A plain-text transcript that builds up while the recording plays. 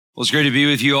Well, it's great to be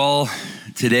with you all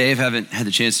today. If I haven't had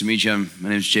the chance to meet you, my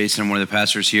name is Jason. I'm one of the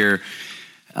pastors here.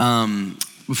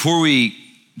 Before we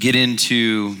get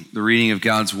into the reading of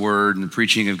God's Word and the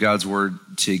preaching of God's Word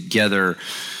together,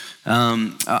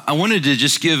 I wanted to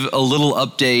just give a little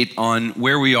update on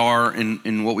where we are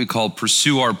in what we call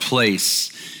Pursue Our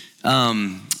Place.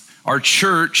 Our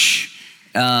church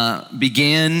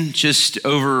began just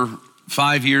over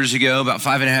 5 years ago, about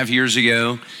 5.5 years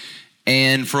ago.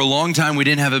 And for a long time, we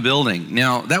didn't have a building.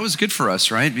 Now, that was good for us,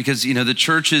 right? Because, the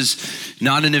church is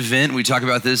not an event. We talk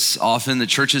about this often. The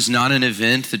church is not an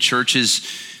event. The church is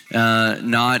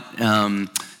not,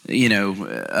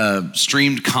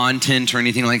 streamed content or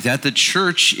anything like that. The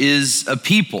church is a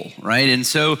people, right? And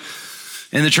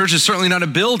the church is certainly not a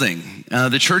building.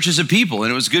 The church is a people.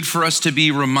 And it was good for us to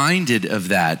be reminded of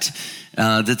that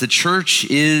the church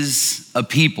is a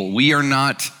people. We are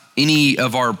not any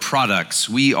of our products.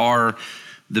 We are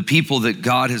the people that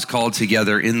God has called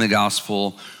together in the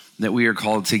gospel, that we are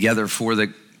called together for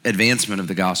the advancement of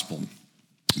the gospel.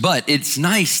 But it's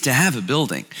nice to have a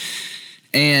building.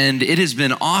 And it has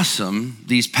been awesome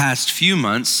these past few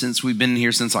months, since we've been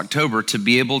here since October, to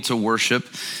be able to worship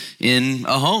in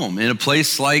a home, in a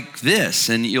place like this.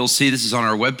 And you'll see this is on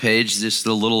our webpage, just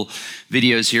the little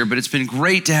videos here, but it's been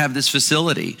great to have this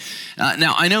facility.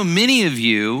 Now, I know many of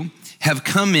you have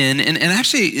come in, and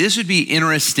actually this would be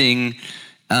interesting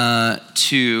to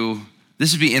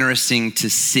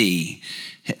see.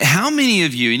 How many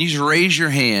of you, and you just raise your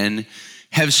hand,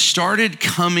 have started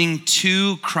coming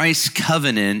to Christ's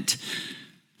covenant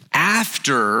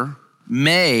after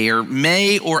May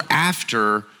or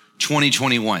after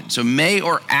 2021? So May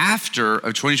or after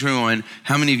of 2021,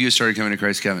 how many of you started coming to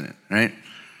Christ's covenant,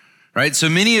 right? So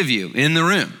many of you in the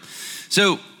room.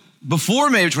 So before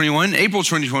May of 21, April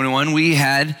 2021, we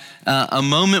had a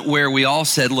moment where we all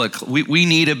said, look, we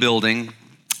need a building,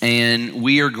 and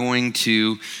we are going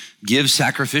to give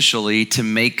sacrificially to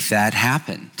make that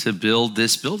happen, to build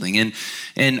this building.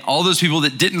 And all those people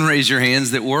that didn't raise your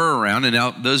hands that were around, and now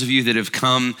those of you that have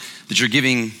come, that you're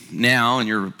giving now, and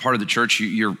you're part of the church,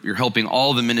 you're helping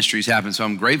all the ministries happen, so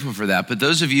I'm grateful for that. But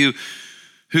those of you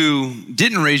who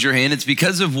didn't raise your hand, it's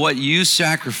because of what you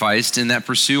sacrificed in that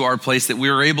Pursue Our Place that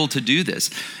we were able to do this.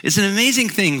 It's an amazing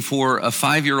thing for a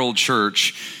 5-year-old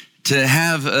church to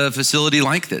have a facility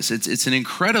like this. It's an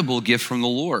incredible gift from the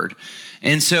Lord.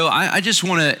 And so I just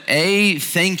want to, A,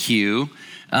 thank you,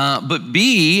 but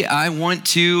B, I want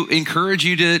to encourage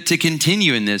you to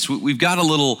continue in this. We've got a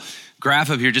little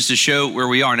graph up here just to show where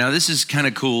we are. Now, this is kind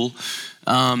of cool.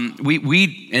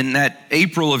 We in that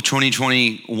April of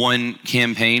 2021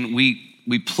 campaign,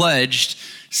 we pledged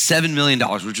 $7 million,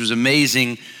 which was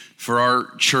amazing for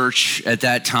our church at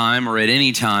that time or at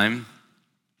any time.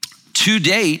 To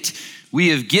date, we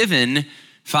have given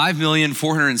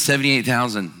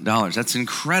 $5,478,000. That's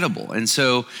incredible. And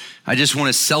so I just want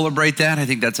to celebrate that. I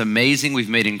think that's amazing. We've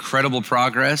made incredible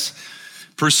progress.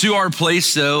 Pursue Our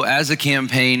Place, though, as a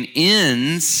campaign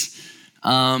ends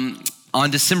on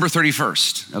December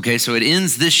 31st. Okay, so it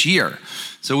ends this year.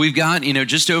 So we've got,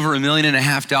 just over $1.5 million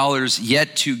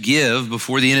yet to give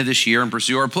before the end of this year and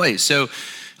Pursue Our Place. So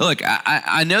look,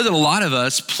 I know that a lot of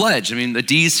us pledge. The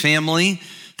Dees family,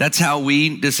 that's how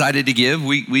we decided to give.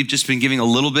 We've just been giving a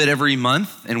little bit every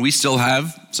month, and we still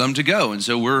have some to go. And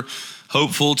so we're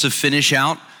hopeful to finish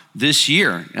out this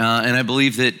year. And I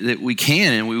believe that we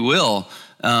can and we will.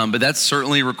 But that's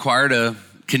certainly required a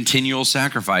continual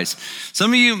sacrifice.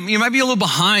 Some of you might be a little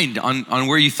behind on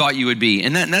where you thought you would be,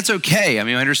 and that's okay.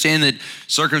 I understand that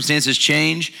circumstances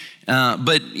change,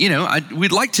 but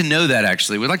we'd like to know that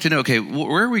actually. We'd like to know, okay,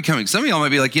 where are we coming? Some of y'all might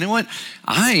be like, you know what?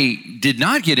 I did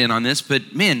not get in on this,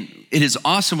 but man, it is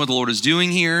awesome what the Lord is doing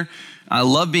here. I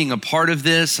love being a part of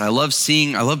this. I love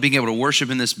being able to worship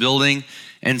in this building.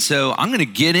 And so I'm going to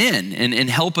get in and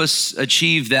help us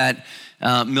achieve that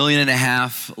 $1.5 million, a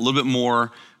little bit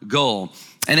more goal.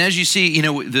 And as you see,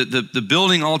 the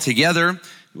building altogether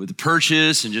with the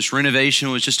purchase and just renovation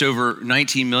was just over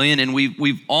 $19 million. And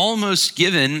we've almost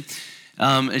given,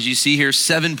 as you see here,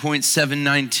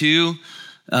 7.792.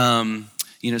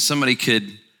 Somebody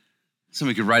could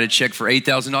write a check for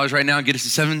 $8,000 right now and get us to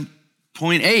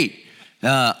 7.8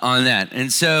 on that.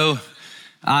 And so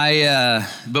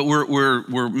but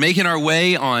we're making our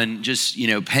way on just,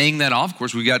 paying that off. Of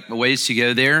course, we've got a ways to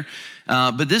go there.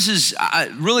 But this is, I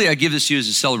give this to you as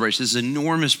a celebration. This is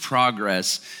enormous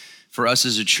progress for us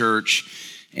as a church.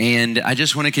 And I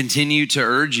just want to continue to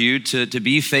urge you to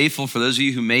be faithful. For those of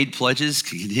you who made pledges,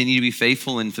 continue to be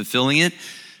faithful in fulfilling it.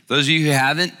 Those of you who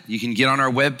haven't, you can get on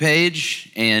our webpage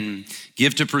and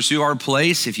give to Pursue Our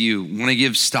Place. If you want to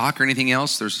give stock or anything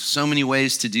else, there's so many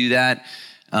ways to do that.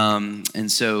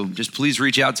 And so just please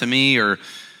reach out to me or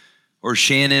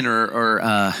Shannon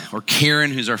or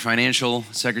Karen, who's our financial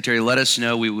secretary. Let us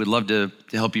know. We would love to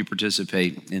help you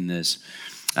participate in this.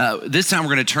 This time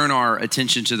we're going to turn our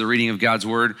attention to the reading of God's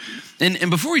word. And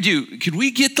before we do, could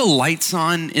we get the lights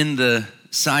on in the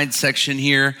side section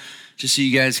here, just so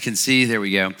you guys can see? There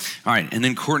we go. All right, and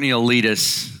then Courtney will lead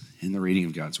us in the reading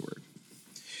of God's word.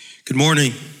 Good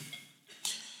morning.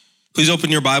 Please open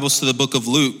your Bibles to the book of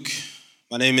Luke.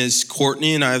 My name is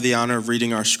Courtney, and I have the honor of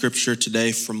reading our scripture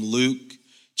today from Luke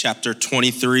chapter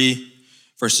 23,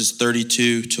 verses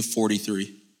 32 to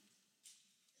 43.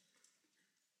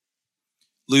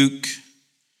 Luke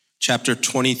chapter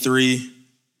 23,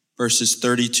 verses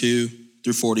 32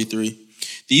 through 43.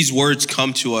 These words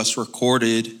come to us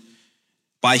recorded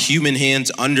by human hands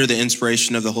under the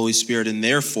inspiration of the Holy Spirit, and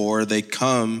therefore they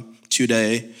come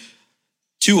today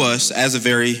to us as a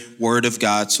very word of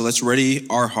God. So let's ready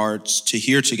our hearts to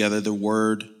hear together the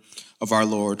word of our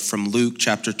Lord from Luke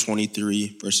chapter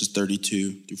 23, verses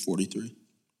 32 through 43.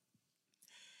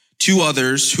 Two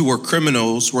others who were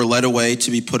criminals were led away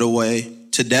to be put away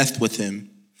to death with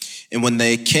him. And when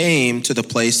they came to the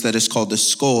place that is called the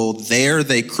Skull, there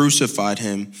they crucified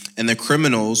him, and the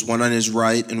criminals, one on his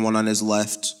right and one on his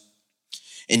left.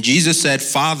 And Jesus said,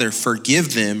 "Father,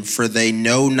 forgive them, for they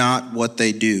know not what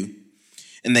they do."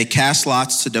 And they cast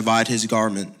lots to divide his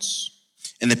garments.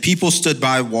 And the people stood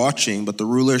by watching, but the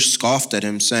rulers scoffed at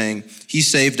him, saying, "He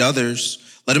saved others.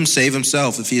 Let him save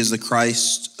himself if he is the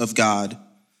Christ of God,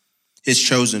 his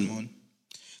chosen one."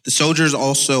 The soldiers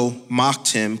also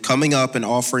mocked him, coming up and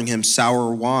offering him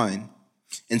sour wine,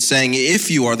 and saying, "If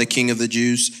you are the king of the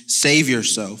Jews, save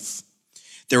yourself."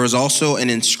 There was also an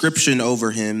inscription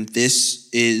over him, "This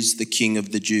is the King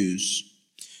of the Jews."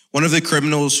 One of the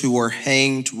criminals who were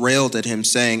hanged railed at him,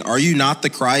 saying, "Are you not the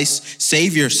Christ?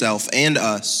 Save yourself and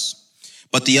us."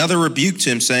 But the other rebuked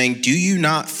him, saying, "Do you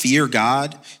not fear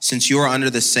God, since you are under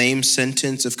the same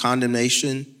sentence of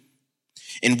condemnation?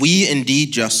 And we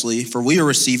indeed justly, for we are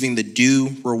receiving the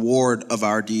due reward of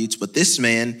our deeds, but this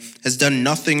man has done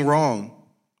nothing wrong."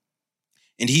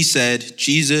 And he said,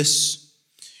 "Jesus,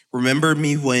 remember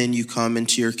me when you come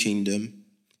into your kingdom."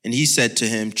 And he said to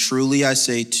him, "Truly I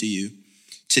say to you,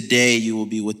 today you will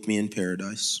be with me in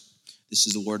paradise." This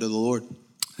is the word of the Lord.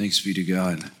 Thanks be to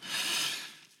God.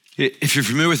 If you're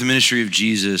familiar with the ministry of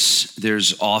Jesus,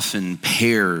 there's often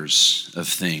pairs of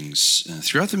things.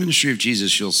 Throughout the ministry of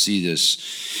Jesus, you'll see this.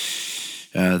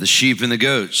 The sheep and the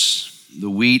goats, the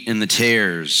wheat and the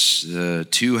tares, the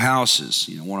two houses,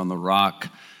 one on the rock,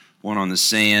 one on the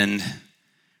sand,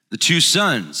 the two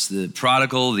sons, the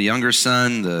prodigal, the younger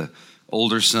son, the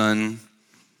older son,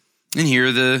 and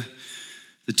here the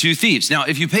two thieves. Now,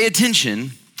 if you pay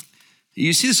attention,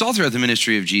 you see this all throughout the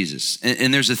ministry of Jesus.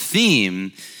 And there's a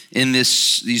theme in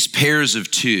these pairs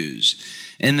of twos.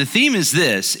 And the theme is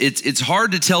this: it's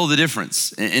hard to tell the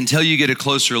difference until you get a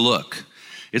closer look.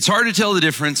 It's hard to tell the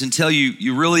difference until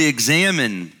you really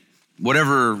examine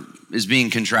whatever is being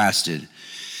contrasted.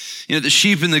 The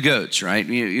sheep and the goats, right?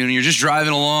 You're just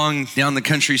driving along down the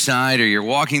countryside, or you're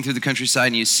walking through the countryside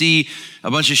and you see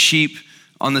a bunch of sheep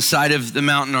on the side of the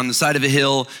mountain, on the side of a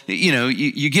hill.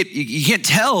 You can't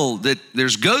tell that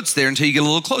there's goats there until you get a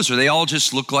little closer. They all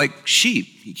just look like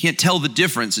sheep. You can't tell the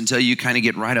difference until you kind of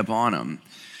get right up on them.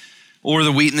 Or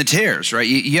the wheat and the tares, right?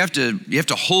 You have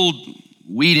to hold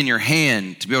wheat in your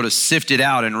hand to be able to sift it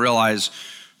out and realize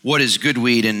what is good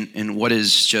wheat and what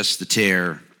is just the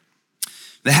tare.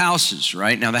 The houses,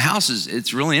 right? Now the houses,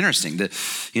 it's really interesting that,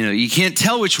 you can't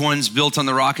tell which one's built on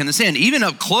the rock and the sand, even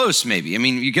up close maybe. I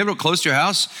mean, you get up close to a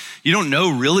house, you don't know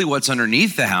really what's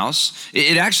underneath the house.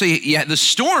 The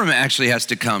storm actually has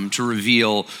to come to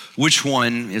reveal which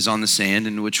one is on the sand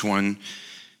and which one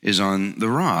is on the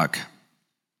rock.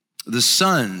 The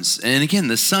sons, and again,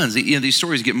 the sons, these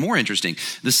stories get more interesting.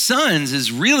 The sons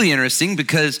is really interesting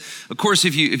because, of course,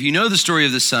 if you know the story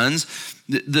of the sons,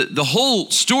 the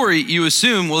whole story, you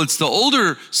assume, well, it's the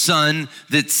older son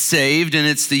that's saved and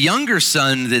it's the younger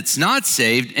son that's not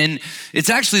saved. And it's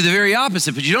actually the very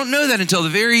opposite, but you don't know that until the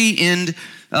very end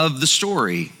of the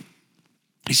story.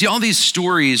 You see, all these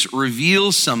stories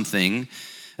reveal something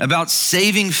about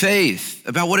saving faith,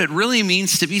 about what it really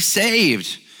means to be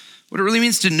saved, what it really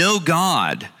means to know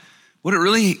God, what it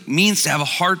really means to have a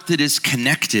heart that is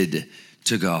connected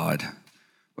to God,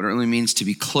 what it really means to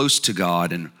be close to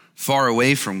God and far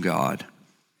away from God.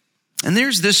 And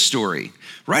there's this story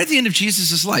right at the end of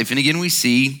Jesus' life. And again, we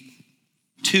see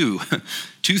two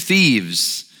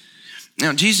thieves.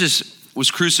 Now, Jesus was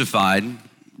crucified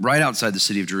right outside the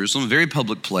city of Jerusalem, a very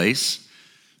public place.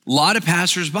 A lot of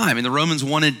passersby. I mean, the Romans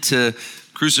wanted to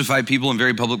crucify people in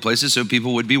very public places so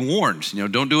people would be warned.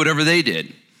 Don't do whatever they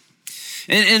did.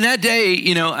 And that day,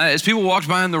 as people walked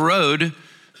by on the road,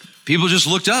 people just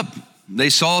looked up. They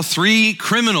saw 3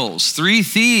 criminals, 3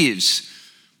 thieves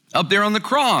up there on the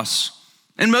cross.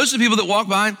 And most of the people that walked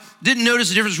by didn't notice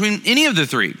the difference between any of the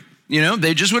 3.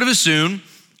 They just would have assumed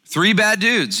 3 bad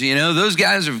dudes. Those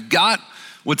guys have got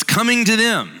what's coming to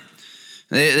them.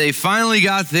 They finally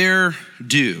got their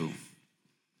due.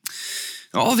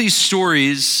 All these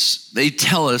stories, they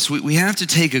tell us we have to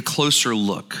take a closer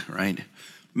look, right?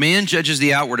 Man judges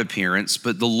the outward appearance,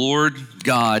 but the Lord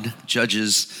God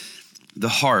judges the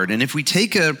heart. And if we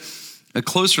take a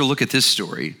closer look at this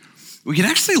story, we can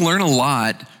actually learn a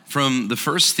lot from the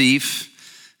first thief,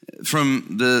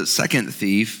 from the second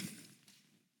thief,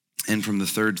 and from the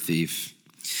third thief.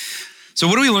 So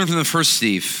what do we learn from the first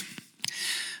thief?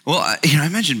 Well, I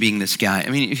imagine being this guy. I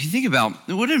mean, if you think about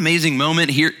what an amazing moment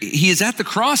here, he is at the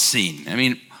cross scene. I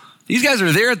mean, these guys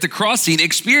are there at the cross scene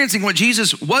experiencing what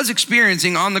Jesus was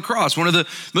experiencing on the cross, the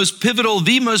most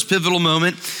pivotal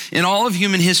moment in all of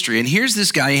human history. And here's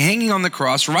this guy hanging on the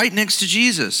cross right next to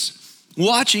Jesus,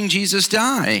 watching Jesus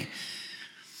die.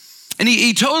 And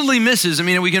he totally misses,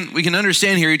 we can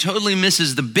understand here, he totally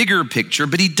misses the bigger picture,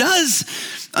 but he does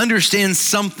understand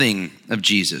something of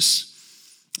Jesus.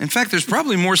 In fact, there's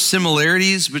probably more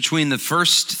similarities between the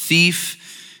first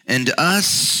thief and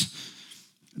us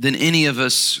than any of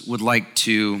us would like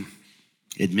to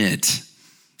admit.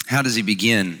 How does he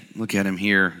begin? Look at him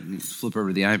here. Flip over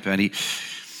to the iPad.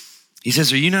 He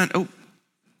says, are you not,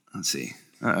 let's see.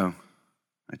 I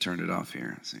turned it off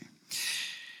here. Let's see.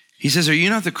 He says, are you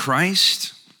not the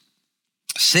Christ?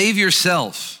 Save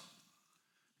yourself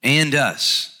and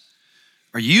us.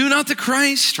 Are you not the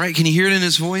Christ? Right? Can you hear it in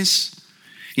his voice?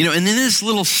 And in this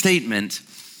little statement,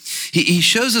 he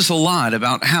shows us a lot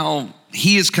about how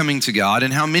he is coming to God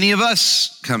and how many of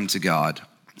us come to God.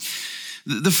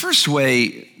 The first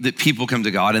way that people come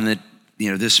to God and that,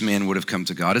 this man would have come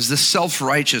to God is the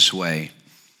self-righteous way.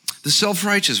 The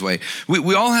self-righteous way.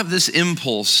 We all have this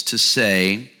impulse to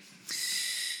say,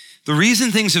 the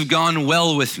reason things have gone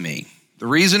well with me, the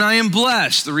reason I am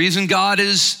blessed, the reason God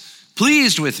is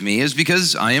pleased with me is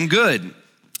because I am good.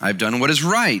 I've done what is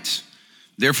right.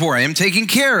 Therefore, I am taken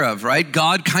care of, right?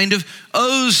 God kind of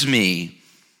owes me.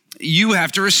 You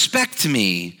have to respect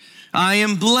me. I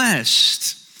am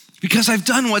blessed because I've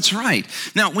done what's right.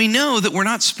 Now, we know that we're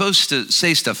not supposed to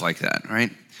say stuff like that, right?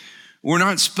 We're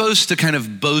not supposed to kind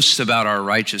of boast about our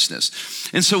righteousness.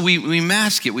 And so we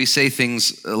mask it. We say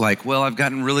things like, well, I've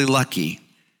gotten really lucky.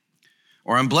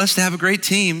 Or I'm blessed to have a great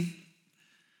team.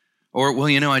 Or, well,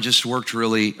 I just worked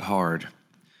really hard.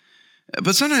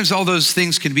 But sometimes all those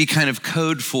things can be kind of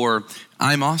code for,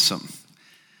 I'm awesome.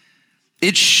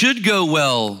 It should go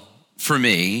well for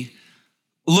me.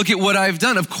 Look at what I've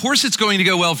done. Of course it's going to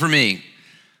go well for me.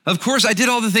 Of course I did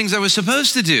all the things I was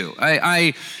supposed to do.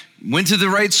 I went to the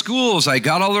right schools. I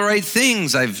got all the right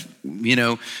things. I've,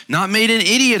 not made an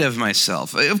idiot of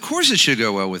myself. Of course it should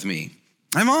go well with me.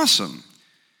 I'm awesome.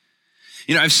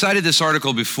 I've cited this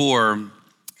article before.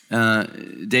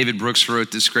 David Brooks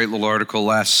wrote this great little article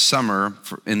last summer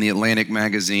in the Atlantic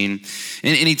magazine.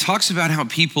 And he talks about how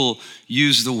people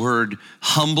use the word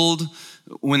humbled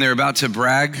when they're about to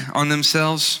brag on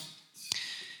themselves.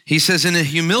 He says, in a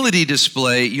humility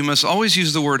display, you must always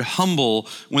use the word humble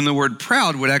when the word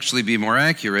proud would actually be more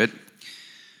accurate.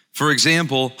 For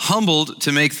example, humbled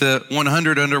to make the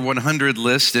 100 under 100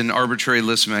 list in Arbitrary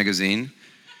List magazine.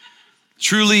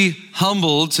 Truly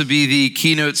humbled to be the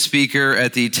keynote speaker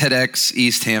at the TEDx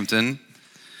East Hampton.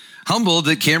 Humbled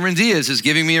that Cameron Diaz is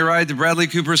giving me a ride to Bradley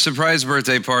Cooper's surprise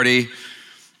birthday party.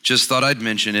 Just thought I'd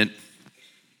mention it.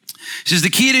 He says, the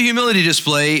key to humility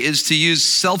display is to use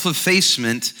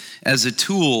self-effacement as a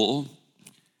tool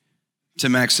to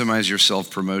maximize your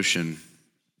self-promotion. It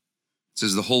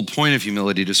says the whole point of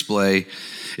humility display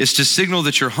is to signal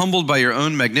that you're humbled by your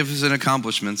own magnificent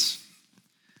accomplishments.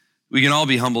 We can all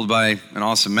be humbled by an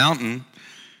awesome mountain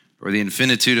or the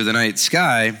infinitude of the night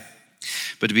sky,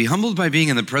 but to be humbled by being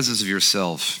in the presence of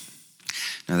yourself,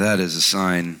 now that is a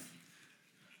sign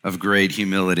of great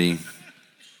humility.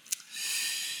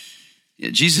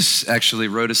 Jesus actually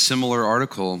wrote a similar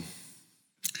article.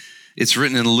 It's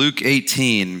written in Luke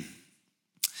 18,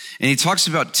 and he talks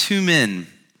about 2 men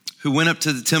who went up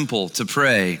to the temple to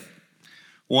pray.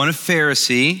 One a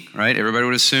Pharisee, right? Everybody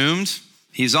would have assumed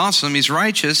he's awesome, he's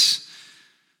righteous.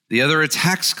 The other a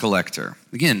tax collector.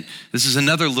 Again, this is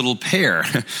another little pair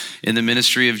in the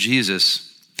ministry of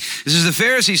Jesus. This is the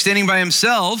Pharisee standing by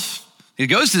himself. He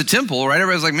goes to the temple, right?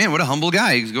 Everybody's like, man, what a humble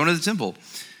guy. He's going to the temple.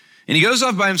 And he goes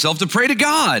off by himself to pray to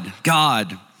God.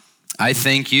 God, I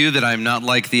thank you that I'm not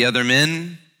like the other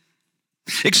men,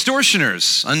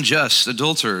 extortioners, unjust,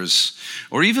 adulterers,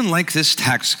 or even like this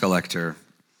tax collector.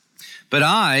 But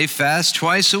I fast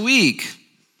twice a week.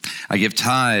 I give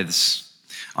tithes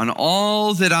on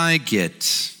all that I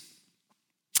get.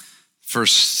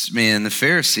 First man, the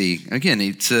Pharisee, again,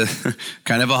 it's a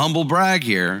kind of a humble brag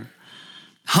here.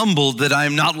 Humbled that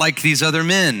I'm not like these other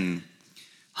men.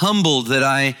 Humbled that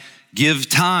I give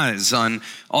tithes on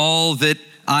all that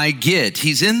I get.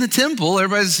 He's in the temple.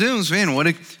 Everybody assumes, man, what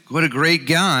a great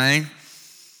guy.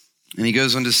 And he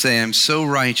goes on to say, I'm so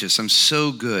righteous. I'm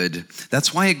so good.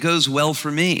 That's why it goes well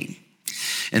for me.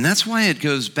 And that's why it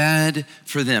goes bad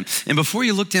for them. And before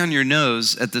you look down your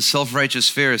nose at the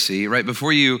self-righteous Pharisee, right,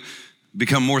 before you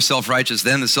become more self-righteous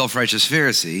than the self-righteous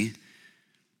Pharisee,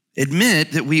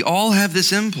 admit that we all have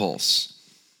this impulse.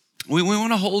 We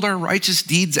want to hold our righteous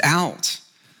deeds out.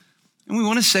 And we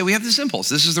want to say we have this impulse.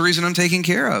 This is the reason I'm taken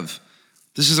care of.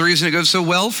 This is the reason it goes so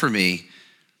well for me.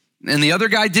 And the other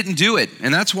guy didn't do it.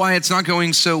 And that's why it's not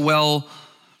going so well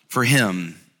for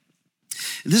him.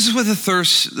 This is what the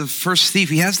first thief,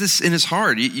 he has this in his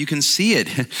heart. You can see it.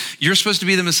 You're supposed to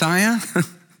be the Messiah?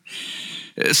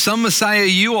 Some Messiah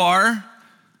you are.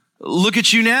 Look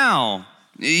at you now.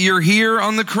 You're here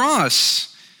on the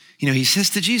cross. He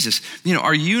says to Jesus,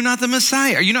 are you not the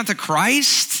Messiah? Are you not the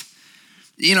Christ?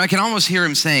 I can almost hear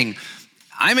him saying,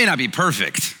 I may not be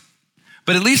perfect,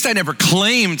 but at least I never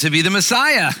claimed to be the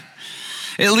Messiah.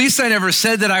 At least I never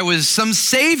said that I was some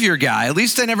savior guy. At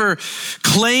least I never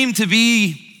claimed to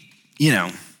be,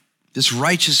 this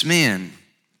righteous man.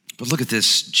 But look at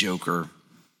this joker,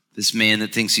 this man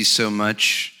that thinks he's so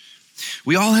much.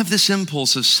 We all have this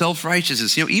impulse of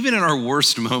self-righteousness. Even in our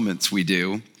worst moments, we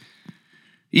do.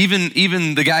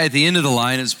 Even the guy at the end of the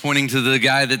line is pointing to the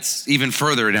guy that's even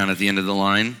further down at the end of the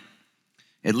line.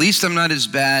 At least I'm not as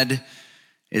bad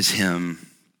as him.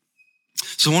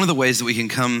 So one of the ways that we can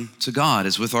come to God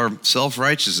is with our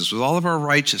self-righteousness, with all of our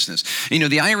righteousness.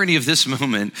 The irony of this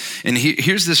moment, and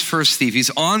here's this first thief.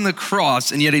 He's on the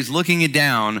cross, and yet he's looking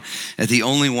down at the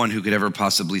only one who could ever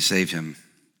possibly save him.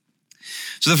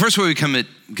 So the first way we come at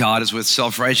God is with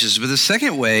self-righteousness. But the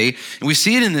second way, and we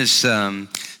see it in this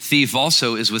thief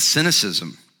also, is with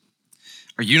cynicism.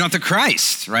 Are you not the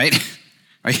Christ, right?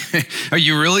 Are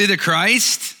you really the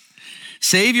Christ?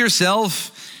 Save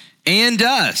yourself and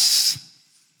us.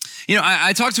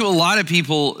 I talk to a lot of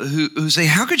people who say,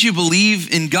 how could you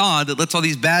believe in God that lets all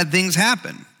these bad things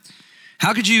happen?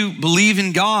 How could you believe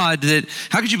in God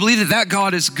how could you believe that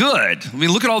God is good?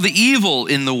 Look at all the evil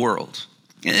in the world.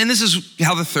 And this is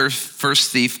how the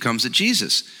first thief comes at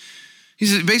Jesus.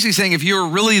 He's basically saying, if you're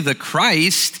really the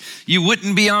Christ, you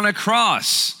wouldn't be on a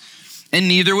cross, and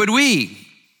neither would we.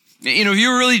 If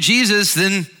you're really Jesus,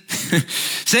 then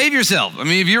save yourself.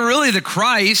 If you're really the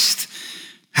Christ,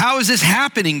 how is this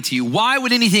happening to you? Why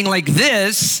would anything like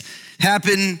this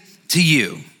happen to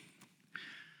you?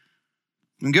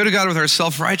 We can go to God with our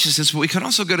self-righteousness, but we can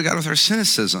also go to God with our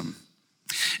cynicism.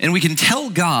 And we can tell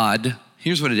God,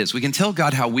 here's what it is. We can tell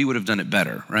God how we would have done it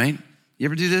better, right? You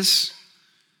ever do this?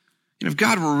 If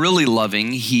God were really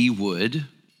loving, he would.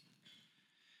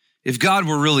 If God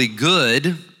were really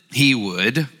good, he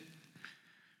would.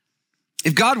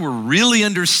 If God were really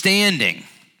understanding,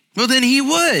 well, then he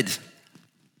would.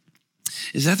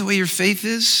 Is that the way your faith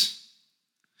is?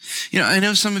 I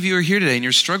know some of you are here today and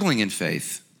you're struggling in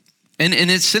faith. And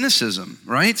it's cynicism,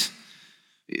 right?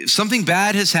 Something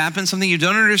bad has happened, something you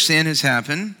don't understand has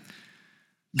happened.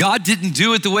 God didn't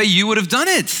do it the way you would have done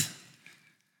it.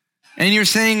 And you're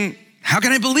saying, how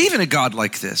can I believe in a God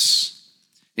like this?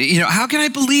 How can I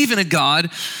believe in a God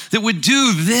that would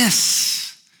do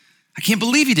this? I can't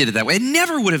believe he did it that way. I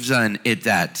never would have done it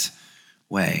that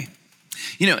way.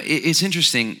 It's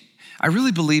interesting. I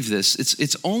really believe this.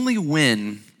 It's only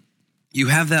when you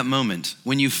have that moment,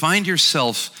 when you find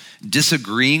yourself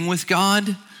disagreeing with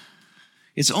God,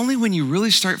 it's only when you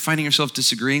really start finding yourself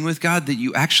disagreeing with God that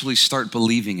you actually start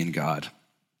believing in God.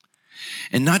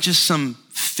 And not just some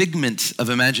figment of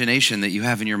imagination that you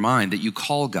have in your mind that you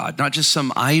call God, not just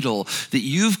some idol that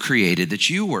you've created that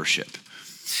you worship.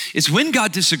 It's when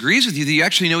God disagrees with you that you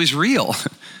actually know he's real.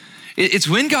 It's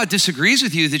when God disagrees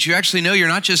with you that you actually know you're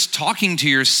not just talking to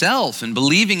yourself and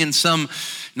believing in some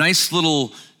nice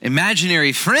little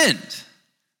imaginary friend.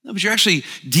 No, but you're actually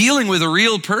dealing with a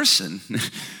real person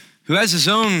who has his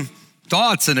own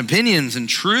thoughts and opinions and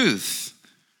truth.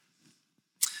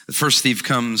 The first thief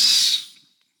comes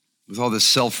with all this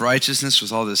self-righteousness,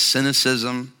 with all this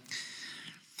cynicism.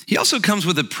 He also comes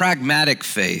with a pragmatic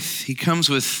faith. He comes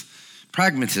with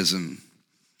pragmatism.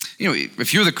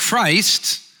 If you're the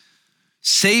Christ,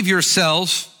 save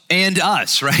yourself and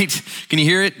us, right? Can you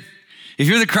hear it? If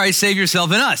you're the Christ, save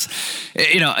yourself and us.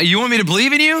 You want me to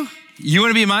believe in you? You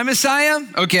want to be my Messiah?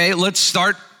 Okay, let's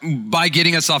start by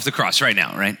getting us off the cross right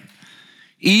now, right?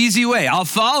 Easy way, I'll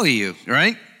follow you,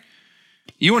 right?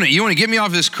 You want to get me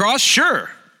off this cross? Sure.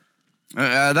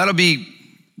 That'll be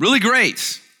really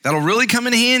great. That'll really come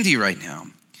in handy right now.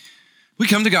 We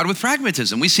come to God with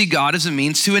pragmatism. We see God as a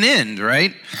means to an end,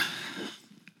 right?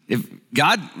 If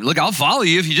God, look, I'll follow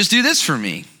you if you just do this for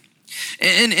me.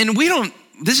 And we don't,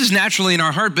 this is naturally in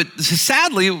our heart, but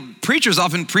sadly, preachers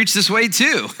often preach this way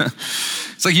too.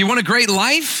 It's like, you want a great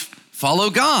life? Follow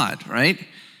God, right?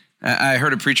 I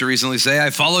heard a preacher recently say,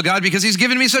 I follow God because he's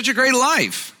given me such a great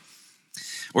life.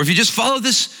 Or if you just follow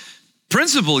this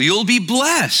principle, you'll be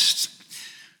blessed.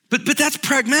 But that's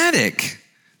pragmatic.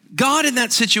 God in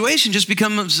that situation just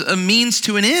becomes a means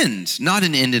to an end, not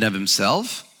an end in of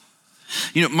himself.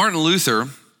 Martin Luther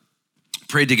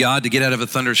prayed to God to get out of a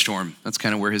thunderstorm. That's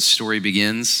kind of where his story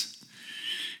begins.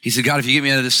 He said, God, if you get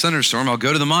me out of this thunderstorm, I'll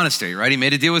go to the monastery, right? He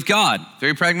made a deal with God.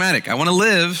 Very pragmatic. I want to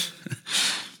live.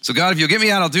 So God, if you'll get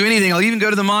me out, I'll do anything. I'll even go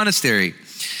to the monastery.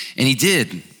 And he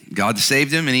did. God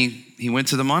saved him, and he went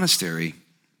to the monastery,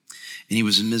 and he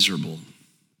was miserable.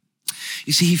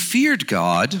 You see, he feared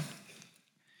God,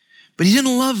 but he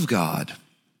didn't love God.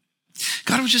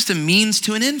 God was just a means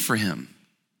to an end for him.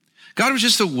 God was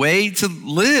just a way to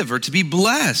live or to be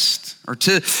blessed or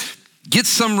to get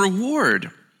some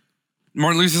reward.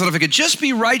 Martin Luther thought if I could just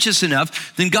be righteous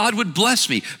enough, then God would bless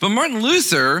me. But Martin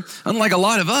Luther, unlike a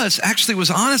lot of us, actually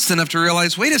was honest enough to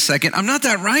realize, wait a second, I'm not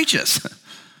that righteous.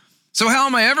 So how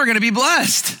am I ever going to be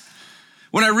blessed?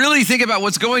 When I really think about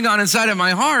what's going on inside of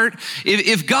my heart,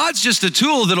 if God's just a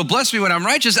tool that'll bless me when I'm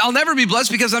righteous, I'll never be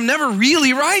blessed because I'm never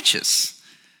really righteous.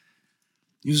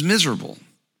 He was miserable.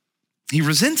 He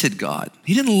resented God.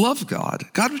 He didn't love God.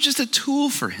 God was just a tool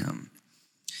for him.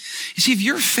 You see, if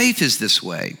your faith is this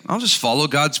way, I'll just follow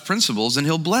God's principles and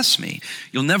he'll bless me.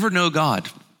 You'll never know God.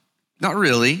 Not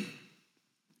really.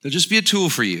 They'll just be a tool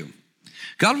for you.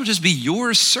 God will just be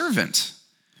your servant.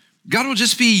 God will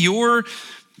just be your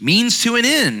means to an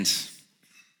end.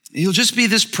 He'll just be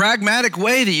this pragmatic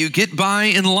way that you get by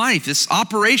in life, this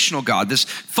operational God, this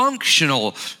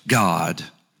functional God.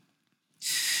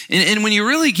 And when you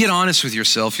really get honest with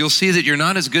yourself, you'll see that you're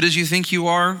not as good as you think you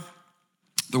are.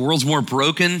 The world's more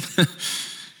broken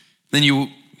than you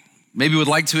maybe would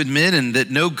like to admit, and that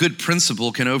no good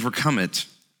principle can overcome it.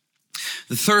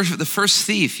 The first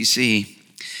thief, you see,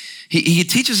 he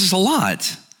teaches us a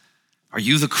lot. Are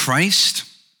you the Christ?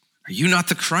 Are you not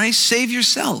the Christ? Save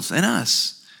yourself and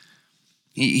us.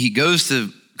 He goes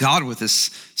to God with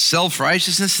this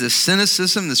self-righteousness, this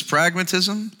cynicism, this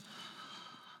pragmatism.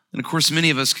 And of course, many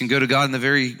of us can go to God in the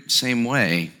very same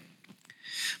way.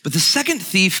 But the second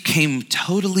thief came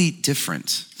totally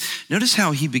different. Notice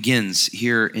how he begins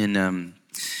here in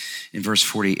verse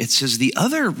 40. It says, the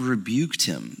other rebuked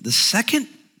him. The second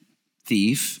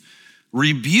thief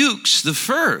rebukes the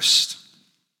first.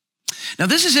 Now,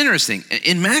 this is interesting.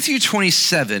 In Matthew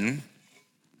 27,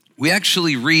 we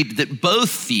actually read that both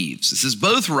thieves, this is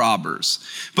both robbers,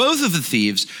 both of the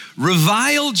thieves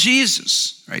revile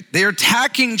Jesus, right? They're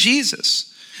attacking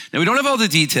Jesus. Now, we don't have all the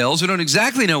details. We don't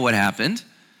exactly know what happened.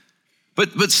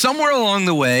 But somewhere along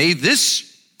the way,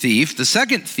 this thief, the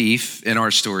second thief in our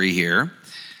story here,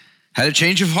 had a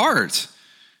change of heart.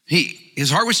 His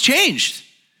heart was changed.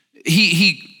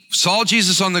 He saw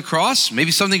Jesus on the cross, maybe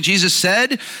something Jesus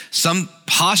said, some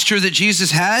posture that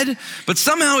Jesus had, but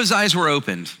somehow his eyes were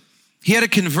opened. He had a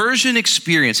conversion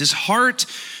experience. His heart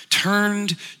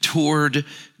turned toward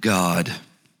God.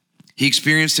 He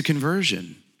experienced a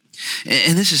conversion.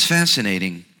 And this is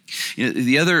fascinating.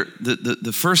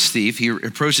 The first thief, he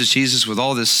approaches Jesus with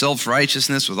all this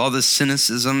self-righteousness, with all this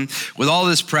cynicism, with all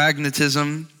this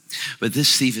pragmatism. But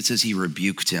this thief, it says he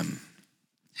rebuked him.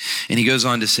 And he goes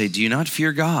on to say, do you not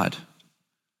fear God?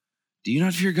 Do you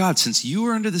not fear God, since you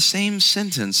are under the same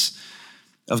sentence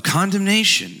of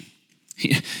condemnation?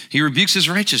 He rebukes his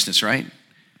righteousness, right?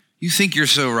 You think you're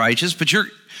so righteous, but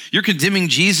you're condemning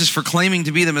Jesus for claiming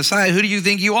to be the Messiah. Who do you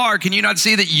think you are? Can you not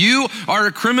see that you are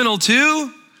a criminal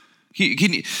too?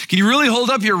 Can you really hold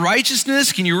up your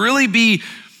righteousness? Can you really be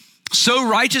so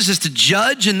righteous as to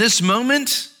judge in this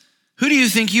moment? Who do you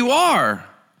think you are?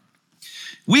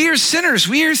 We are sinners.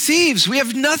 We are thieves. We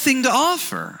have nothing to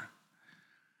offer.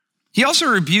 He also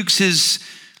rebukes his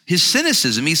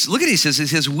cynicism. He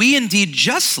says, we indeed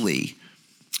justly,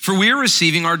 for we are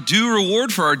receiving our due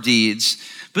reward for our deeds,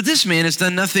 but this man has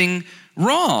done nothing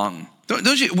wrong.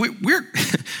 Don't you?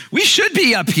 We should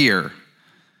be up here.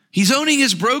 He's owning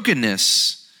his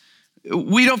brokenness.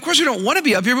 Of course, we don't want to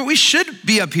be up here, but we should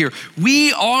be up here.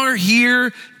 We are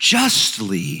here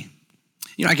justly.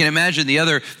 I can imagine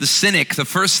the cynic, the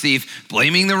first thief,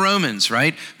 blaming the Romans,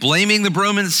 right? Blaming the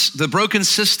broken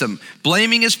system,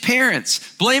 blaming his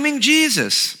parents, blaming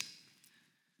Jesus.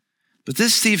 But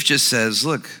this thief just says,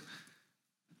 look,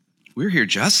 we're here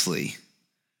justly.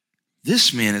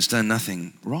 This man has done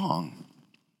nothing wrong.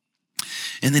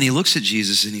 And then he looks at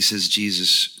Jesus and he says,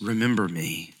 Jesus, remember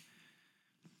me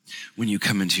when you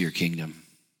come into your kingdom.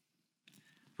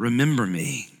 Remember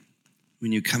me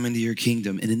when you come into your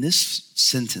kingdom. And in this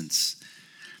sentence,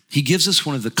 he gives us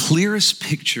one of the clearest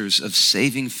pictures of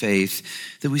saving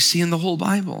faith that we see in the whole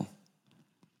Bible.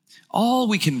 All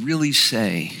we can really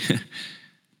say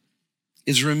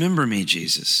is, remember me,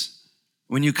 Jesus,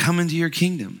 when you come into your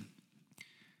kingdom.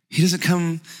 He doesn't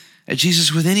come at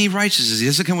Jesus with any righteousness. He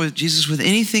doesn't come with Jesus with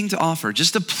anything to offer,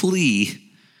 just a plea.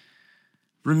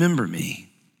 Remember me.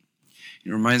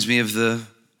 It reminds me of the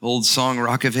old song,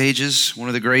 Rock of Ages, one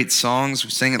of the great songs.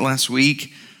 We sang it last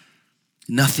week.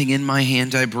 Nothing in my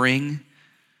hand I bring.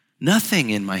 Nothing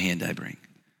in my hand I bring.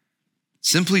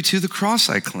 Simply to the cross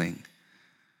I cling.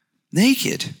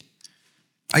 Naked,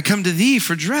 I come to thee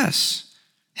for dress.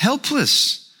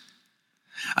 Helpless,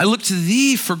 I look to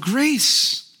thee for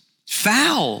grace.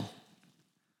 Foul,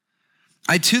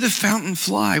 I to the fountain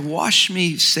fly. Wash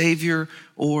me, Savior,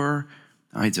 or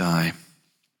I die.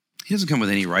 He doesn't come with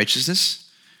any righteousness.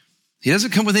 He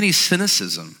doesn't come with any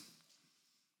cynicism.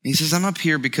 He says, I'm up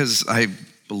here because I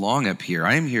belong up here.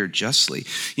 I am here justly.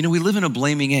 We live in a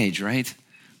blaming age, right?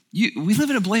 We live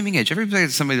in a blaming age. Everybody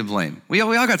has somebody to blame. We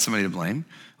all got somebody to blame.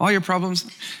 All your problems.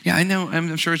 Yeah, I know.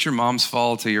 I'm sure it's your mom's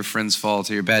fault or your friend's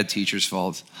fault or your bad teacher's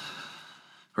fault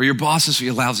or your boss's or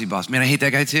your lousy boss. Man, I hate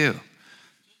that guy too.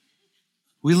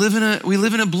 We live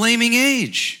in a blaming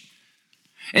age.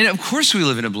 And of course we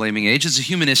live in a blaming age. It's a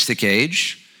humanistic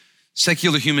age.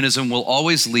 Secular humanism will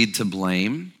always lead to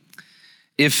blame.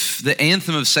 If the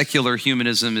anthem of secular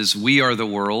humanism is we are the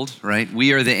world, right?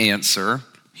 We are the answer.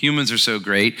 Humans are so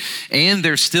great. And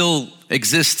there still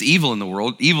exists evil in the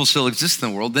world. Evil still exists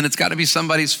in the world. Then it's got to be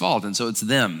somebody's fault. And so it's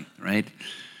them, right?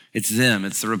 It's them.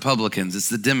 It's the Republicans. It's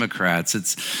the Democrats.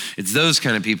 It's those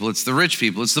kind of people. It's the rich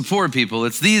people. It's the poor people.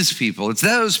 It's these people. It's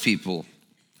those people.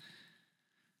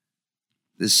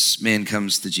 This man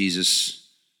comes to Jesus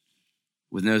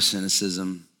with no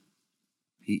cynicism.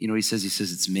 He says,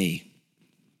 it's me.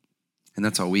 And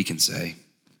that's all we can say.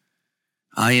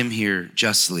 I am here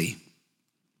justly.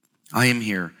 I am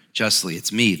here justly.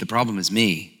 It's me. The problem is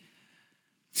me.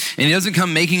 And he doesn't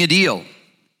come making a deal.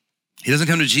 He doesn't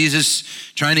come to Jesus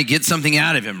trying to get something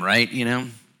out of him, right? He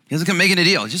doesn't come making a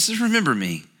deal. Just says, remember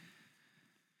me.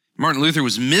 Martin Luther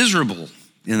was miserable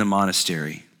in the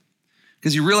monastery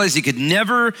because he realized he could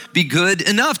never be good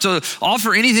enough to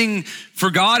offer anything for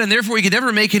God, and therefore he could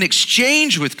never make an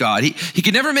exchange with God. He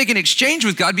could never make an exchange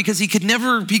with God because he could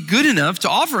never be good enough to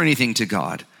offer anything to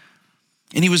God.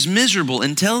 And he was miserable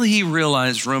until he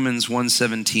realized Romans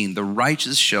 1:17, the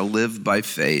righteous shall live by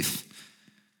faith.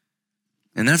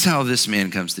 And that's how this man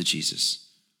comes to Jesus.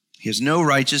 He has no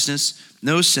righteousness,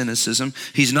 no cynicism.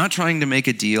 He's not trying to make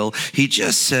a deal. He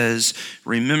just says,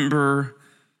 remember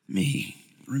me.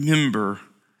 Remember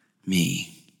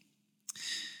me.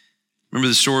 Remember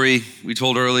the story we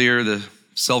told earlier, the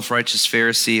self-righteous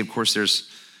Pharisee? Of course,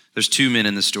 there's two men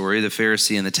in the story, the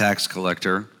Pharisee and the tax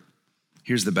collector.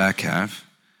 Here's the back half.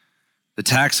 The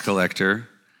tax collector,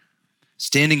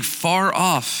 standing far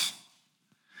off,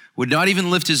 would not even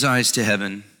lift his eyes to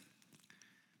heaven,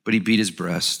 but he beat his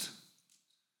breast,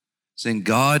 saying,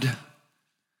 God,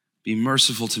 be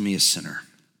merciful to me, a sinner.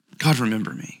 God,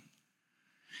 remember me.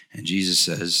 And Jesus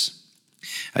says,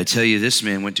 I tell you, this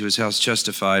man went to his house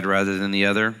justified rather than the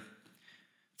other.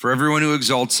 For everyone who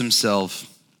exalts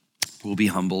himself will be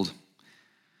humbled,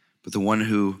 but the one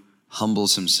who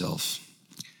humbles himself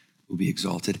will be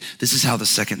exalted. This is how the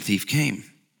second thief came.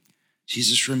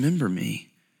 Jesus, remember me.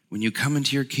 When you come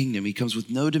into your kingdom, he comes with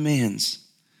no demands.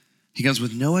 He comes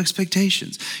with no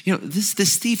expectations.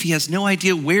 This thief, he has no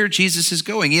idea where Jesus is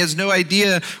going. He has no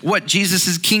idea what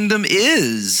Jesus' kingdom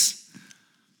is.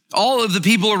 All of the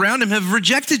people around him have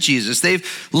rejected Jesus.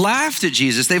 They've laughed at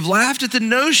Jesus. They've laughed at the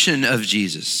notion of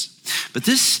Jesus. But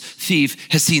this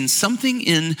thief has seen something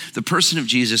in the person of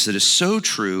Jesus that is so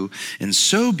true and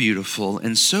so beautiful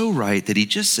and so right that he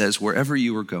just says, wherever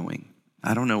you are going,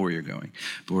 I don't know where you're going,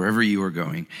 but wherever you are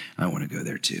going, I want to go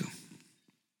there too.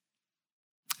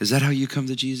 Is that how you come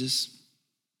to Jesus?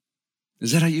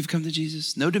 Is that how you've come to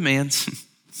Jesus? No demands,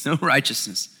 no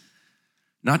righteousness,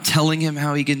 not telling him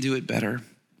how he can do it better,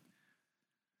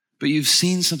 but you've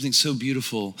seen something so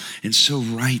beautiful and so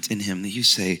right in him that you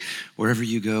say, wherever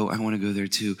you go, I want to go there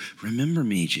too. Remember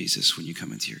me, Jesus, when you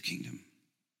come into your kingdom.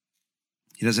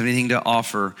 He doesn't have anything to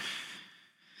offer.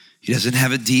 He doesn't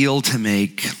have a deal to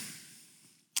make.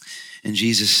 And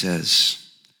Jesus says,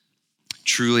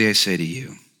 truly I say to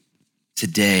you,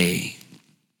 today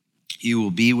you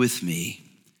will be with me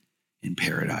in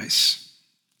paradise.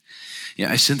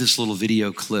 Yeah, I sent this little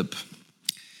video clip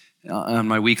on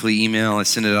my weekly email. I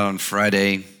sent it out on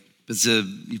Friday.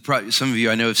 Some of you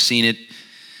I know have seen it.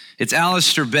 It's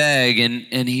Alistair Begg,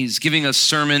 and he's giving us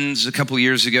sermons a couple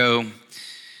years ago.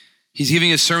 He's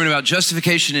giving a sermon about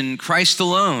justification in Christ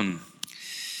alone.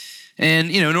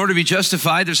 And, in order to be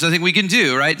justified, there's nothing we can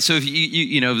do, right? So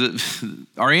if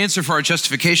our answer for our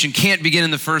justification can't begin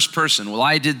in the first person. Well,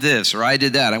 I did this or I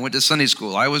did that. I went to Sunday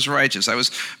school. I was righteous. I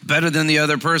was better than the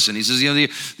other person. He says,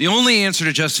 the only answer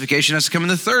to justification has to come in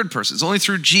the third person. It's only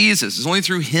through Jesus. It's only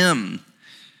through him.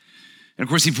 And of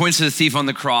course, he points to the thief on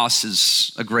the cross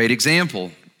as a great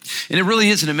example. And it really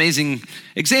is an amazing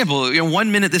example.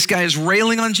 1 minute, this guy is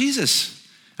railing on Jesus.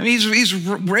 I mean, he's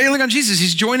railing on Jesus.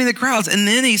 He's joining the crowds. And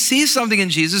then he sees something in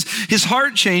Jesus. His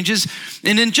heart changes.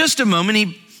 And in just a moment,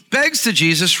 he begs to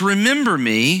Jesus, remember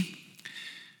me.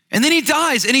 And then he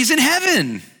dies and he's in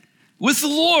heaven with the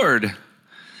Lord.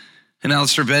 And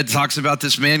Alistair Begg talks about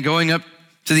this man going up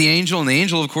to the angel. And the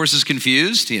angel, of course, is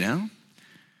confused,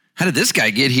 How did this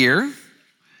guy get here?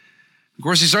 Of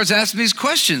course, he starts asking these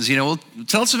questions.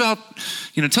 Tell us about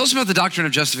the doctrine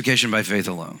of justification by faith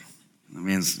alone. That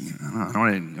means, I don't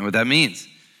even know what that means.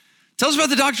 Tell us about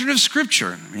the doctrine of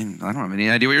Scripture. I don't have any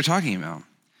idea what you're talking about.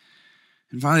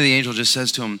 And finally, the angel just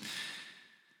says to him,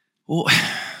 well,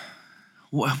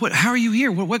 how are you here?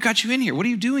 What got you in here? What are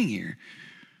you doing here?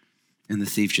 And the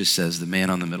thief just says, the man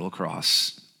on the middle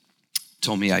cross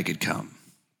told me I could come.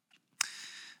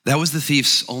 That was the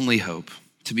thief's only hope,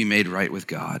 to be made right with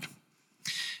God.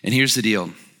 And here's the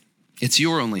deal. It's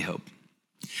your only hope.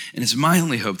 And it's my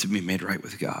only hope to be made right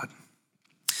with God.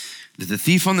 That the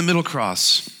thief on the middle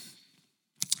cross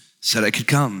said I could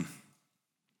come.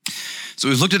 So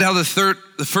we've looked at how the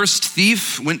first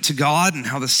thief went to God and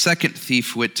how the second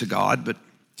thief went to God. But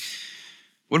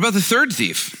what about the third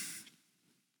thief?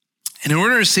 And in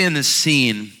order to understand this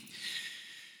scene,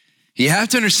 you have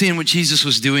to understand what Jesus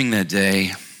was doing that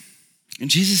day.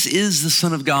 And Jesus is the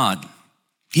Son of God.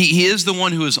 He is the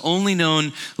one who has only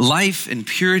known life and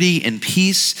purity and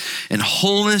peace and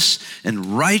wholeness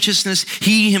and righteousness.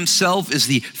 He himself is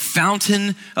the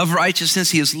fountain of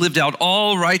righteousness. He has lived out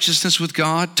all righteousness with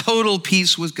God, total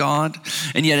peace with God.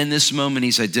 And yet in this moment,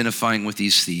 he's identifying with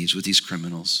these thieves, with these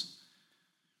criminals.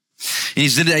 And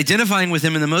he's identifying with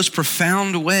them in the most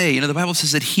profound way. The Bible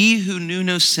says that he who knew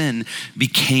no sin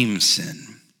became sin.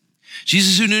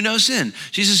 Jesus who knew no sin,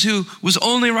 Jesus who was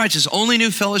only righteous, only knew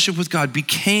fellowship with God,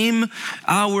 became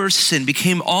our sin,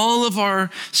 became all of our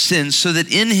sins so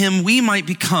that in him we might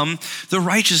become the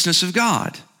righteousness of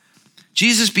God.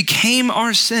 Jesus became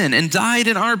our sin and died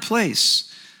in our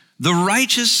place, the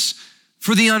righteous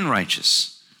for the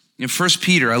unrighteous. In 1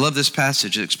 Peter, I love this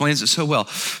passage, it explains it so well.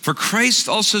 For Christ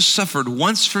also suffered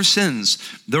once for sins,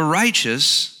 the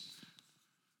righteous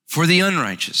for the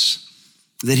unrighteous,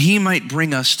 that he might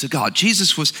bring us to God.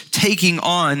 Jesus was taking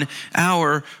on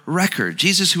our record.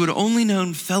 Jesus, who had only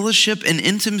known fellowship and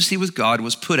intimacy with God,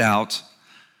 was put out.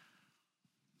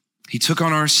 He took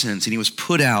on our sins and he was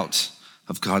put out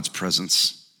of God's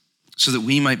presence so that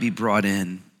we might be brought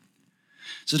in.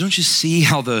 So don't you see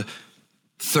how the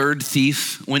third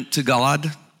thief went to God?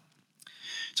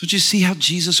 Don't you see how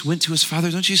Jesus went to his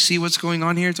Father? Don't you see what's going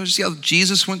on here? Don't you see how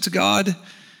Jesus went to God?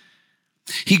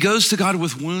 He goes to God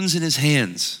with wounds in his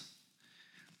hands.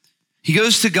 He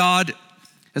goes to God,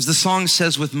 as the song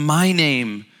says, with my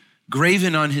name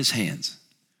graven on his hands,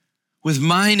 with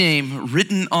my name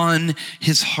written on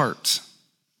his heart.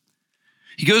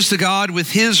 He goes to God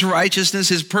with his righteousness,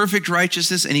 his perfect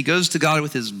righteousness, and he goes to God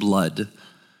with his blood,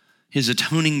 his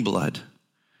atoning blood.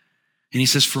 And he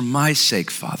says, for my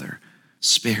sake, Father,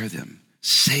 spare them,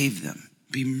 save them,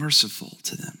 be merciful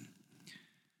to them.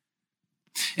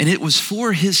 And it was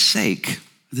for his sake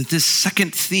that this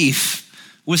second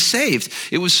thief was saved.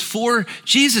 It was for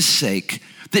Jesus' sake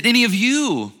that any of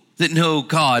you that know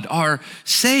God are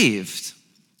saved.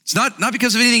 It's not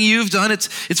because of anything you've done, it's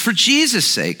for Jesus'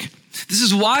 sake. This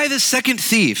is why the second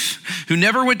thief, who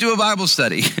never went to a Bible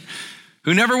study,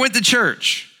 who never went to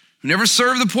church, who never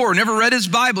served the poor, never read his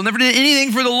Bible, never did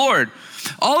anything for the Lord,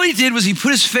 all he did was he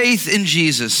put his faith in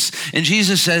Jesus. And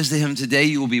Jesus says to him, today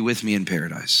you will be with me in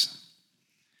paradise.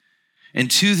 And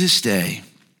to this day,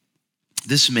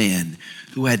 this man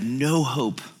who had no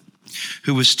hope,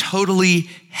 who was totally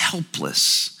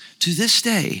helpless, to this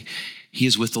day, he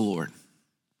is with the Lord.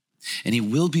 And he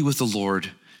will be with the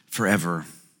Lord forever.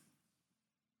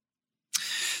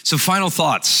 So final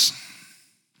thoughts.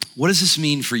 What does this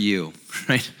mean for you,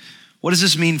 right? What does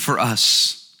this mean for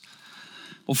us?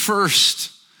 Well,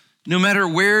 first, no matter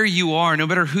where you are, no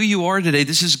matter who you are today,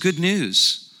 this is good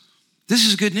news. This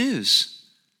is good news.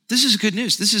 This is good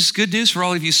news. This is good news for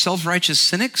all of you self-righteous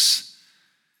cynics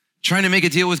trying to make a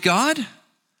deal with God.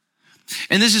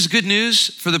 And this is good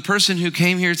news for the person who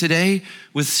came here today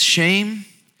with shame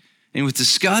and with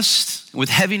disgust, and with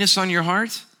heaviness on your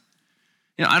heart.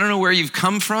 You know, I don't know where you've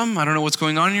come from. I don't know what's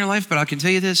going on in your life, but I can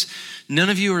tell you this. None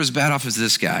of you are as bad off as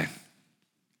this guy.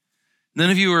 None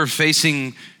of you are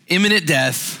facing imminent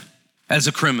death as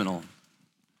a criminal.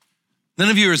 None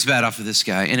of you are as bad off as this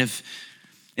guy. And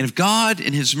if God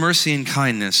in his mercy and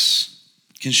kindness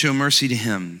can show mercy to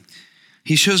him,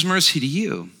 he shows mercy to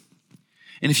you.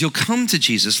 And if you'll come to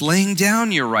Jesus, laying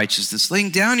down your righteousness, laying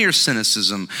down your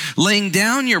cynicism, laying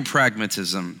down your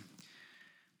pragmatism,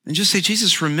 and just say,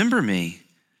 Jesus, remember me.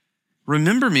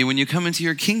 Remember me when you come into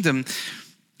your kingdom.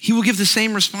 He will give the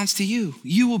same response to you.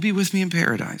 You will be with me in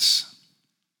paradise.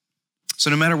 So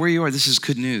no matter where you are, this is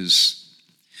good news.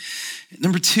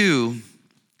 Number two,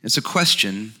 it's a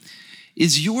question.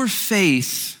 Is your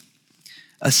faith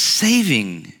a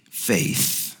saving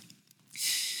faith?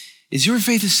 Is your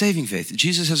faith a saving faith?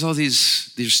 Jesus has all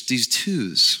these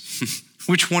twos.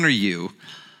 Which one are you?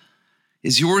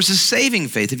 Is yours a saving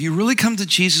faith? Have you really come to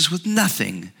Jesus with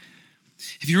nothing?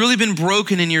 Have you really been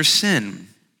broken in your sin?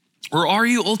 Or are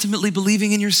you ultimately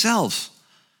believing in yourself?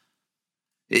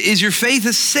 Is your faith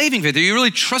a saving faith? Are you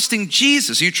really trusting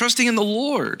Jesus? Are you trusting in the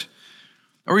Lord?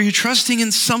 Or are you trusting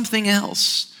in something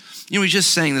else? You know, we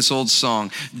just sang this old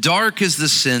song, dark is the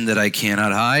sin that I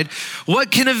cannot hide.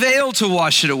 What can avail to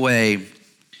wash it away? And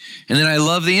then I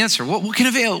love the answer. What can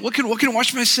avail? What can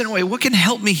wash my sin away? What can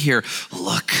help me here?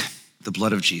 Look, the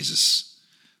blood of Jesus.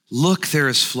 Look, there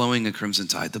is flowing a crimson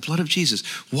tide. The blood of Jesus,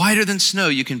 whiter than snow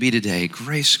you can be today.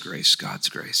 Grace, grace, God's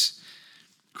grace.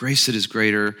 Grace that is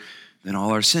greater than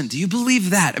all our sin. Do you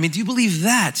believe that? I mean, do you believe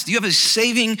that? Do you have a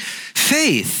saving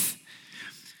faith?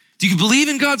 Do you believe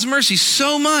in God's mercy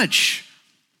so much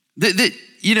that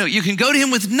you know you can go to him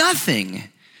with nothing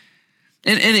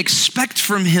and expect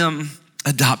from him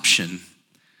adoption?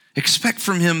 Expect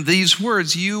from him these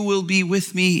words, you will be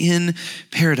with me in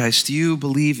paradise. Do you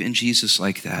believe in Jesus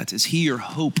like that? Is he your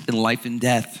hope in life and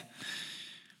death?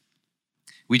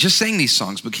 We just sang these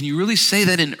songs, but can you really say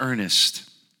that in earnest?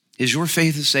 Is your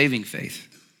faith a saving faith?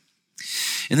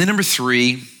 And then number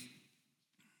three,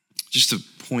 just a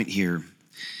point here.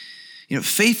 You know,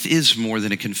 faith is more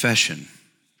than a confession.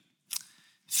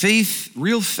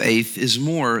 Real faith is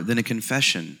more than a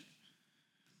confession.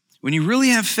 When you really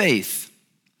have faith,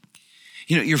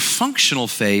 you know, your functional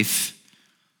faith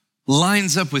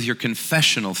lines up with your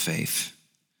confessional faith.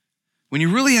 When you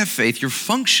really have faith, your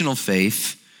functional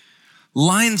faith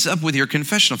lines up with your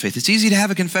confessional faith. It's easy to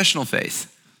have a confessional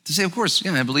faith. To say, of course,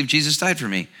 yeah, I believe Jesus died for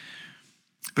me.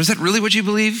 But is that really what you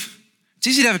believe? It's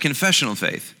easy to have a confessional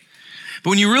faith.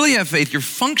 But when you really have faith, your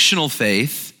functional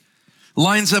faith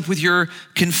lines up with your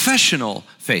confessional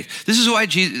faith. This is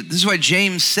why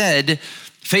James said,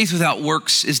 faith without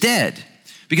works is dead.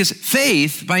 Because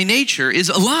faith by nature is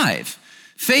alive.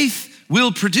 Faith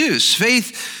will produce.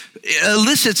 Faith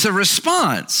elicits a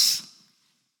response.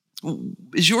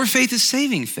 Is your faith a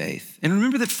saving faith? And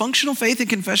remember that functional faith and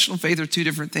confessional faith are two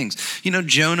different things. You know,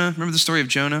 Jonah, remember the story of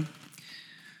Jonah?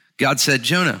 God said,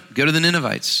 Jonah, go to the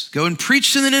Ninevites. Go and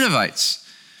preach to the Ninevites.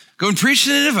 Go and preach to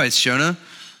the Ninevites, Jonah.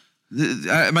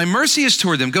 My mercy is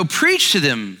toward them. Go preach to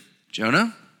them,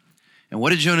 Jonah. And what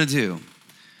did Jonah do?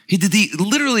 He did the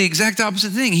literally exact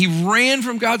opposite thing. He ran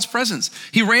from God's presence.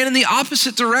 He ran in the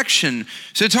opposite direction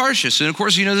to Tarshish. And of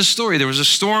course, you know the story. There was a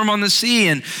storm on the sea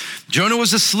and Jonah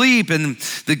was asleep and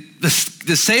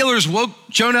the sailors woke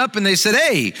Jonah up and they said,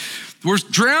 hey, we're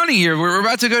drowning here. We're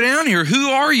about to go down here.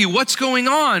 Who are you? What's going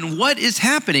on? What is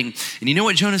happening? And you know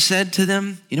what Jonah said to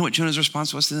them? You know what Jonah's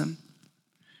response was to them?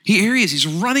 Here he is. He's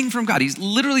running from God. He's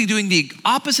literally doing the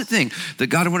opposite thing that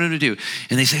God wanted him to do.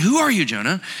 And they say, who are you,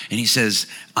 Jonah? And he says,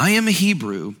 I am a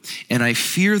Hebrew and I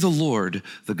fear the Lord,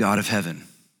 the God of heaven.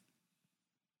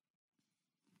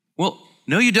 Well,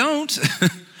 no, you don't.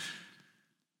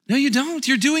 No, you don't.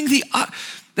 You're doing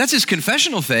that's his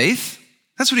confessional faith.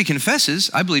 That's what he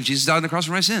confesses. I believe Jesus died on the cross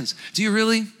for my sins. Do you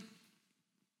really?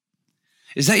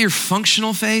 Is that your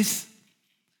functional faith?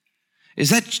 Does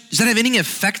that have any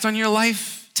effect on your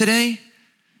life today?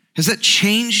 Has that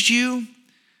changed you?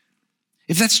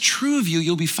 If that's true of you,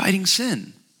 you'll be fighting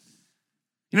sin.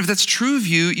 If that's true of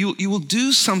you, you will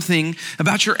do something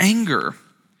about your anger.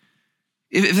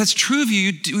 If that's true of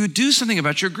you, you would do something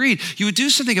about your greed. You would do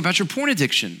something about your porn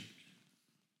addiction.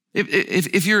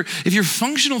 If your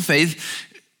functional faith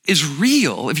is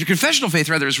real, if your confessional faith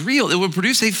rather is real, it will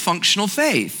produce a functional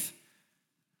faith.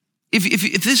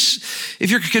 If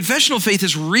your confessional faith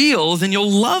is real, then you'll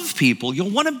love people. You'll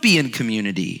want to be in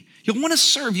community. You'll want to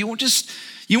serve. You won't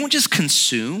just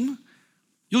consume.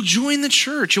 You'll join the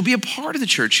church. You'll be a part of the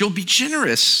church. You'll be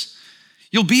generous.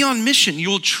 You'll be on mission.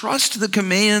 You'll trust the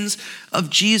commands of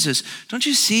Jesus. Don't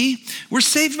you see? We're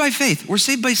saved by faith. We're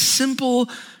saved by simple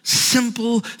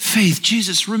faith.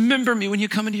 Jesus, remember me when you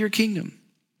come into your kingdom.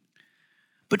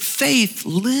 But faith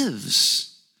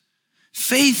lives.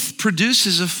 Faith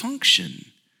produces a function.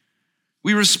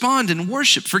 We respond in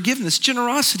worship, forgiveness,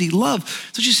 generosity,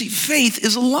 love. Don't you see? Faith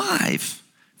is alive.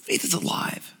 Faith is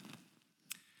alive.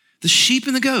 The sheep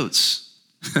and the goats,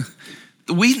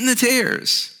 the wheat and the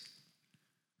tares,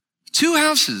 2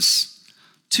 houses,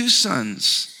 2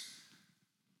 sons,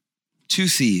 2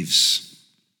 thieves.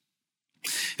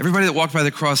 Everybody that walked by the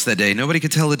cross that day, nobody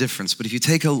could tell the difference. But if you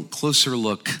take a closer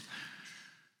look,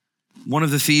 one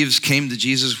of the thieves came to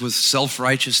Jesus with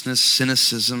self-righteousness,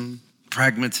 cynicism,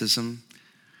 pragmatism,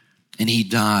 and he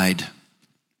died.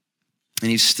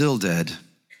 And he's still dead.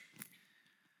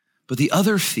 But the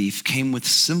other thief came with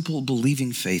simple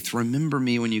believing faith. Remember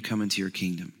me when you come into your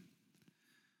kingdom.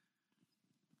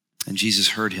 And Jesus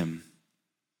heard him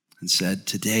and said,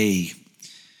 today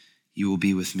you will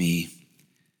be with me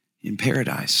in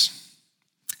paradise.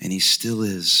 And he still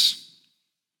is.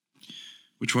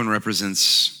 Which one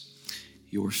represents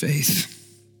your faith?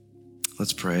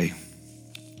 Let's pray.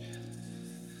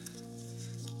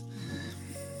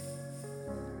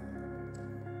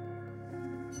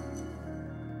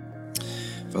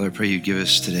 Father, I pray you give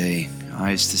us today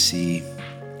eyes to see,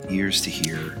 ears to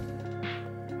hear,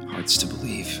 hearts to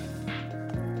believe.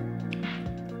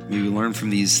 May we learn from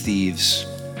these thieves.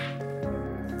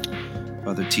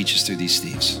 Father, teach us through these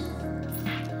thieves.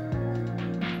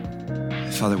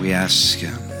 Father, we ask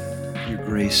your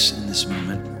grace in this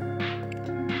moment.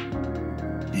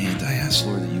 And I ask,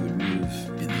 Lord, that you would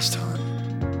move in this time.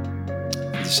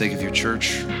 For the sake of your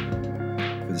church,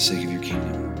 for the sake of your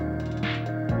kingdom.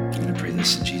 I'm going to pray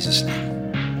this in Jesus' name.